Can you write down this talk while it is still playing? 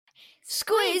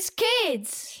Squiz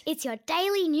Kids! It's your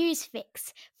daily news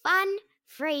fix. Fun,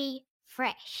 free,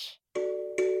 fresh.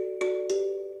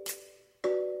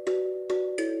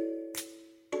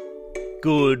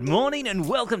 Good morning and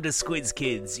welcome to Squiz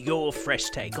Kids, your fresh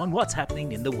take on what's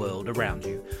happening in the world around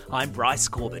you. I'm Bryce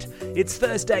Corbett. It's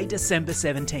Thursday, December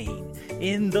 17.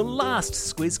 In the last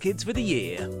Squiz Kids for the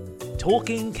year,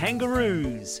 talking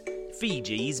kangaroos,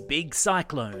 Fiji's big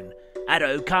cyclone,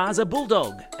 Addo-Carr's a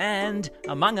bulldog, and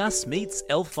Among Us meets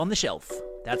Elf on the Shelf.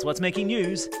 That's what's making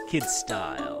news, kids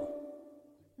style.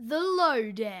 The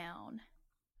Lowdown.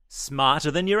 Smarter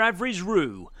than your average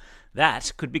roo.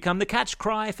 That could become the catch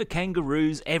cry for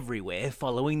kangaroos everywhere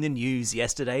following the news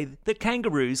yesterday that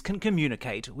kangaroos can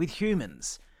communicate with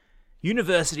humans.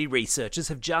 University researchers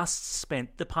have just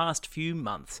spent the past few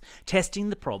months testing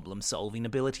the problem-solving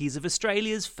abilities of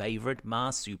Australia's favourite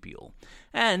marsupial.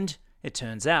 And it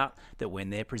turns out that when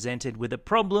they're presented with a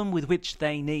problem with which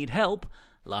they need help,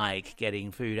 like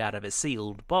getting food out of a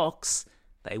sealed box,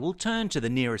 they will turn to the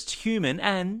nearest human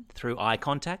and, through eye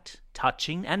contact,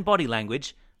 touching and body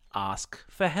language, ask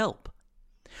for help.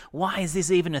 Why is this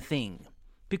even a thing?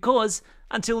 Because,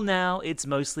 until now, it's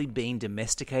mostly been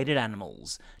domesticated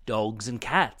animals, dogs and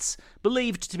cats,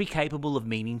 believed to be capable of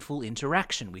meaningful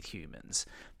interaction with humans.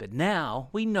 But now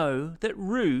we know that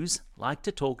roos like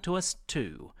to talk to us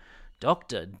too.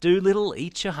 Dr. Dolittle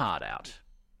eats your heart out.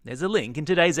 There's a link in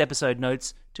today's episode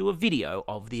notes to a video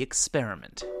of the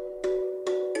experiment.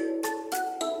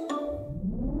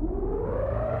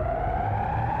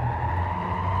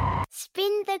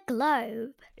 Spin the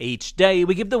globe. Each day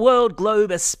we give the world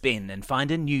globe a spin and find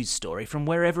a news story from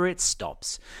wherever it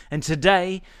stops. And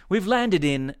today we've landed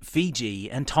in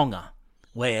Fiji and Tonga,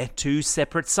 where two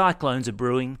separate cyclones are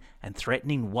brewing and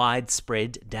threatening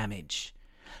widespread damage.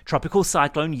 Tropical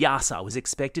cyclone Yasa was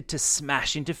expected to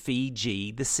smash into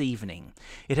Fiji this evening.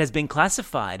 It has been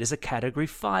classified as a Category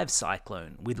 5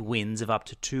 cyclone with winds of up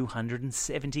to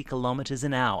 270 kilometres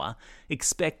an hour,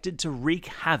 expected to wreak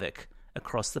havoc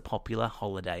across the popular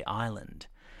holiday island.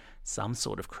 Some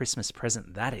sort of Christmas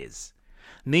present, that is.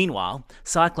 Meanwhile,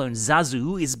 Cyclone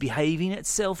Zazu is behaving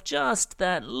itself just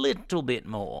that little bit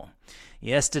more.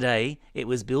 Yesterday, it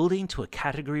was building to a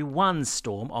Category 1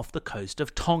 storm off the coast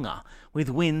of Tonga, with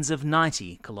winds of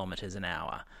 90 kilometres an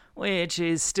hour, which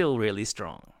is still really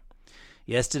strong.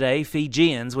 Yesterday,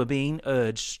 Fijians were being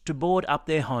urged to board up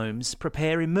their homes,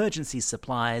 prepare emergency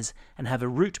supplies, and have a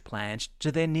route planned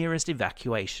to their nearest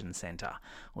evacuation centre,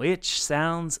 which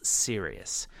sounds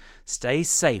serious. Stay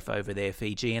safe over there,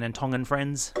 Fijian and Tongan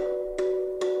friends.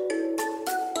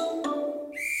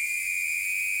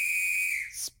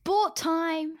 Sport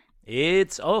time.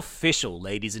 It's official,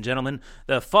 ladies and gentlemen.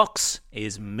 The Fox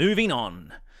is moving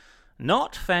on.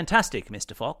 Not Fantastic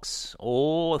Mr. Fox,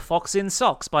 or Fox in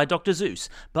Socks by Dr. Zeus,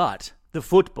 but the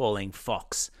footballing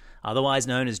Fox, otherwise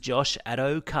known as Josh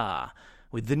Addo-Carr,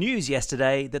 with the news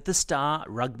yesterday that the star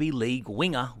rugby league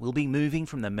winger will be moving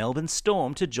from the Melbourne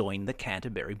Storm to join the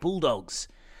Canterbury Bulldogs.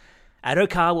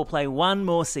 Addo-Carr will play one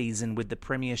more season with the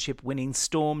premiership-winning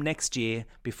Storm next year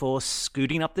before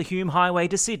scooting up the Hume Highway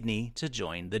to Sydney to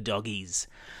join the Doggies.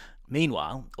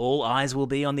 Meanwhile, all eyes will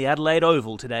be on the Adelaide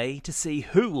Oval today to see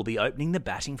who will be opening the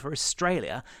batting for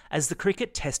Australia as the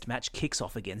cricket test match kicks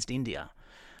off against India.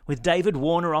 With David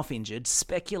Warner off injured,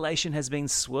 speculation has been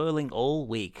swirling all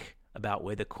week about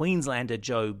whether Queenslander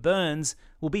Joe Burns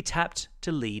will be tapped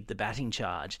to lead the batting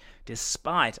charge,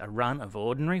 despite a run of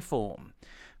ordinary form.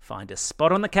 Find a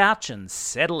spot on the couch and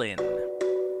settle in.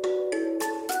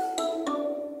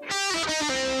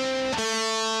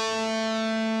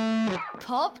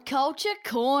 Pop Culture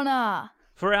Corner.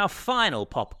 For our final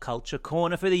pop culture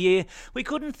corner for the year, we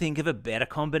couldn't think of a better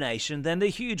combination than the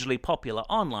hugely popular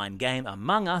online game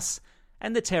Among Us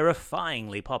and the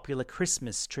terrifyingly popular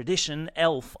Christmas tradition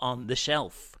Elf on the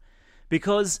Shelf.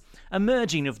 Because a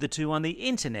merging of the two on the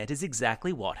internet is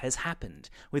exactly what has happened,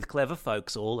 with clever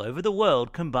folks all over the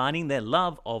world combining their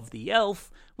love of the elf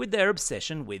with their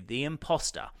obsession with the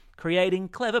imposter, creating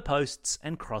clever posts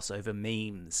and crossover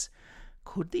memes.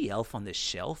 Could the elf on the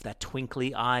shelf, that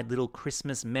twinkly-eyed little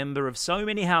Christmas member of so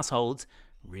many households,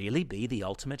 really be the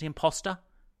ultimate imposter?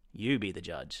 You be the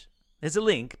judge. There's a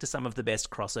link to some of the best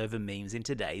crossover memes in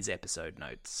today's episode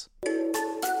notes.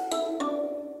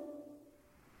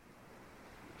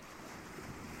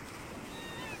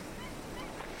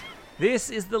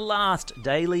 This is the last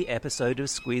daily episode of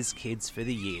Squiz Kids for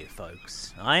the year,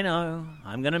 folks. I know,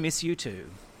 I'm going to miss you too.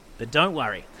 But don't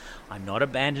worry, I'm not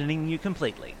abandoning you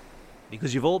completely.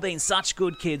 Because you've all been such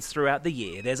good kids throughout the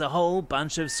year, there's a whole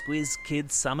bunch of Squiz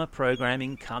Kids summer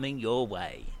programming coming your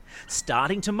way.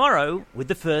 starting tomorrow with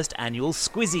the first annual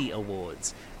Squizzy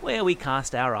Awards, where we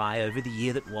cast our eye over the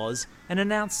year that was and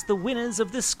announce the winners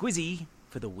of the Squizzy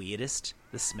for the weirdest,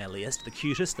 the smelliest, the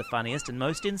cutest, the funniest and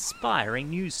most inspiring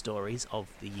news stories of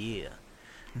the year.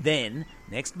 Then,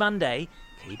 next Monday,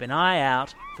 keep an eye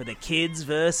out for the Kids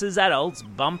vs Adults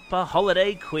Bumper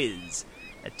Holiday Quiz,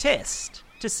 a test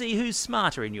to see who's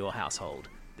smarter in your household,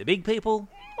 the big people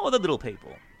or the little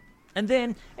people. And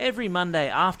then, every Monday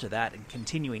after that, and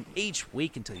continuing each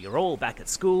week until you're all back at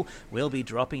school, we'll be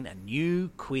dropping a new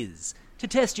quiz to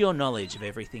test your knowledge of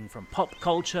everything from pop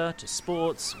culture to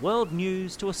sports, world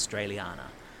news to Australiana.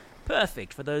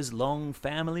 Perfect for those long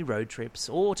family road trips,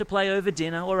 or to play over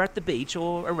dinner or at the beach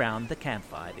or around the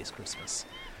campfire this Christmas.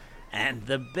 And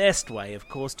the best way, of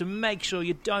course, to make sure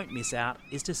you don't miss out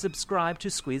is to subscribe to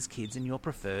Squiz Kids in your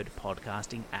preferred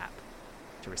podcasting app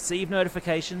to receive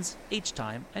notifications each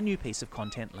time a new piece of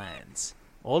content lands.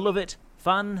 All of it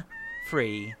fun,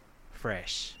 free,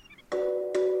 fresh.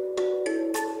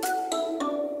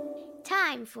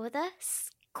 Time for the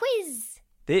quiz.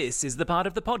 This is the part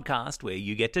of the podcast where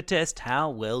you get to test how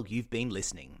well you've been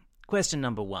listening. Question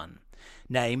number 1.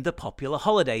 Name the popular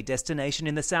holiday destination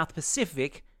in the South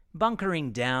Pacific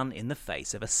bunkering down in the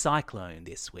face of a cyclone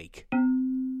this week.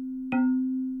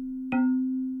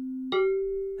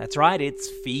 That's right, it's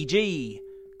Fiji.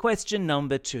 Question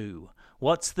number 2.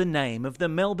 What's the name of the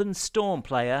Melbourne Storm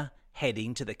player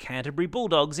heading to the Canterbury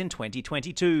Bulldogs in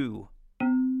 2022?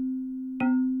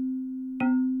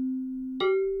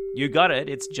 You got it,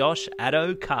 it's Josh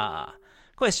Addo-Carr.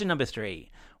 Question number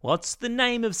 3. What's the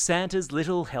name of Santa's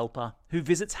little helper who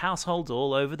visits households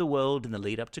all over the world in the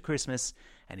lead up to Christmas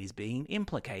and is being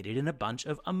implicated in a bunch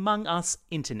of Among Us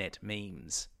internet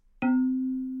memes?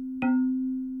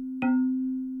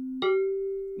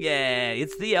 Yeah,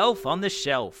 it's the elf on the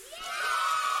shelf.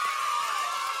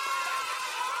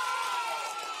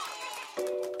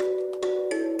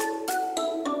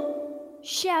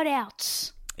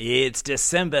 Shout-outs. It's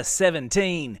December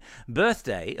 17,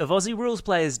 birthday of Aussie Rules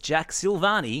players Jack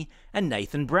Silvani and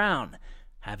Nathan Brown.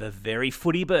 Have a very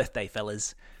footy birthday,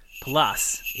 fellas.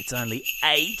 Plus, it's only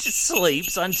 8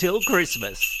 sleeps until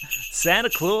Christmas. Santa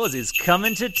Claus is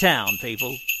coming to town,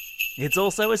 people. It's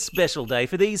also a special day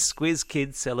for these Squiz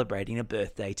kids celebrating a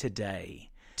birthday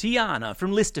today. Tiana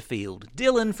from Listerfield,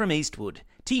 Dylan from Eastwood,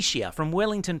 Tisha from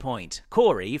Wellington Point,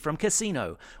 Corey from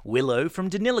Casino, Willow from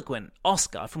Deniliquin,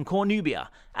 Oscar from Cornubia,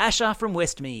 Asher from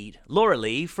Westmead, Laura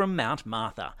Lee from Mount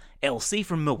Martha, Elsie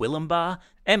from Mawillimbar,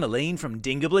 Emmeline from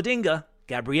Dingabladinga,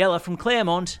 Gabriella from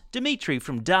Claremont, Dimitri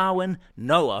from Darwin,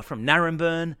 Noah from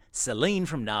Narromburn, Celine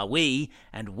from Narwee,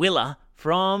 and Willa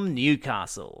from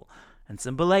Newcastle. And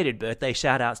some belated birthday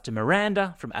shout-outs to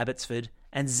Miranda from Abbotsford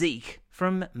and Zeke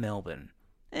from Melbourne.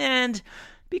 And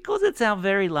because it's our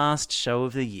very last show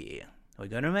of the year, we're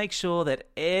going to make sure that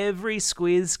every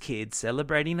Squiz kid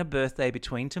celebrating a birthday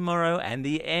between tomorrow and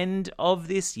the end of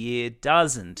this year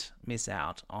doesn't miss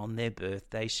out on their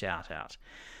birthday shout-out.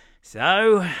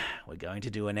 So, we're going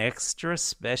to do an extra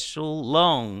special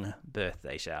long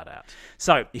birthday shout-out.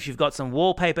 So, if you've got some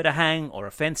wallpaper to hang or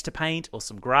a fence to paint or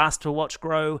some grass to watch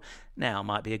grow, now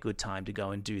might be a good time to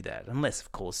go and do that, unless,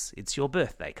 of course, it's your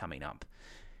birthday coming up.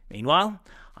 Meanwhile,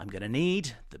 I'm going to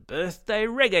need the birthday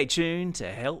reggae tune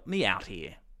to help me out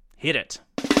here. Hit it.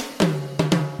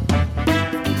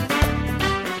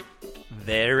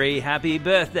 Very happy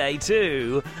birthday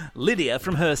to Lydia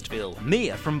from Hurstville,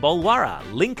 Mia from Bolwarra,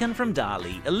 Lincoln from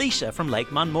Darley, Alicia from Lake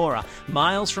Munmora,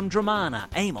 Miles from Dramana,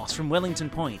 Amos from Wellington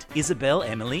Point, Isabel,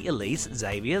 Emily, Elise,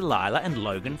 Xavier, Lila and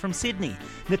Logan from Sydney,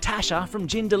 Natasha from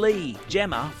Jindalee,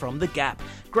 Gemma from The Gap,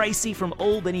 Gracie from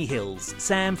Albany Hills,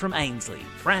 Sam from Ainsley,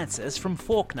 Francis from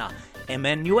Faulkner,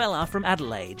 Emanuela from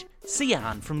Adelaide,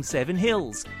 Sian from Seven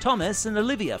Hills, Thomas and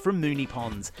Olivia from Mooney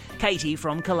Ponds, Katie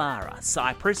from Kalara,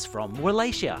 Cyprus from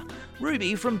Wallachia,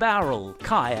 Ruby from Bowral,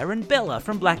 Kaya and Bella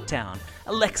from Blacktown,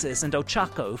 Alexis and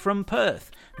Ochako from Perth,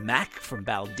 Mac from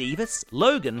Baldivis,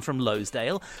 Logan from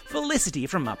Losedale, Felicity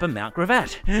from Upper Mount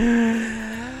Gravatt,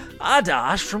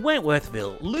 Ardash from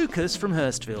Wentworthville, Lucas from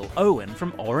Hurstville, Owen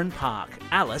from Oran Park,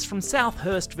 Alice from South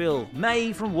Hurstville,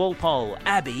 May from Walpole,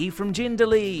 Abby from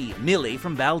Jindalee, Millie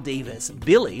from Baldivis,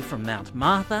 Billy from Mount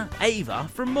Martha, Ava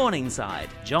from Morningside,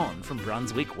 John from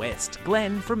Brunswick West,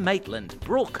 Glenn from Maitland,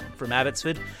 Brooke from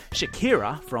Abbotsford,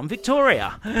 Shakira from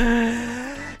Victoria,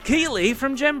 Keely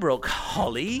from Gembrook,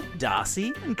 Holly,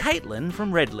 Darcy, and Caitlin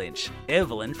from Redlynch,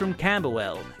 Evelyn from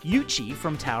Camberwell, Yuchi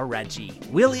from Tauraggi,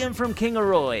 William from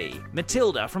Kingaroy,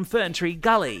 Matilda from Ferntree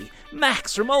Gully,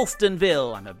 Max from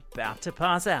Alstonville, I'm about to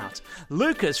pass out,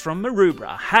 Lucas from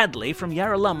Maroubra, Hadley from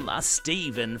Yarralumla,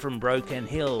 Stephen from Broken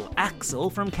Hill, Axel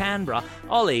from Canberra,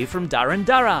 Ollie from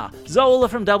Durrandurra, Zola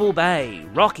from Double Bay,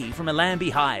 Rocky from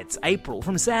Allambie Heights, April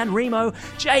from San Remo,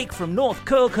 Jake from North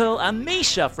Curl,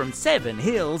 Amisha from Seven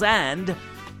Hills, and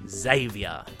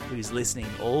Xavier, who's listening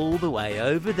all the way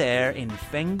over there in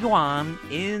Fengguan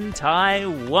in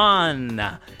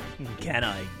Taiwan. Can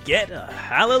I get a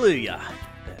hallelujah?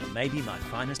 That may be my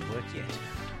finest work yet.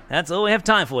 That's all we have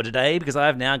time for today because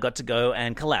I've now got to go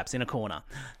and collapse in a corner.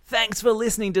 Thanks for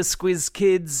listening to Squiz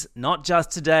Kids, not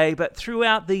just today, but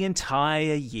throughout the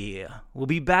entire year. We'll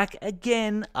be back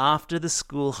again after the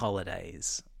school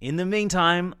holidays. In the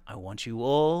meantime, I want you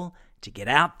all to get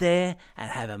out there and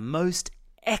have a most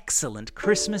excellent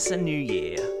Christmas and New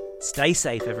Year. Stay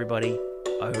safe, everybody.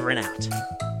 Over and out.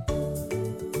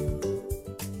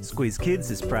 Squiz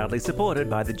Kids is proudly supported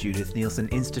by the Judith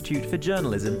Neilson Institute for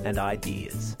Journalism and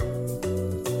Ideas.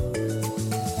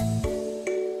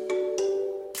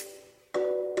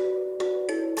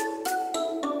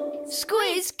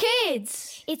 Squiz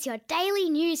Kids! It's your daily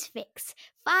news fix.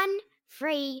 Fun,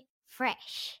 free,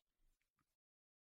 fresh.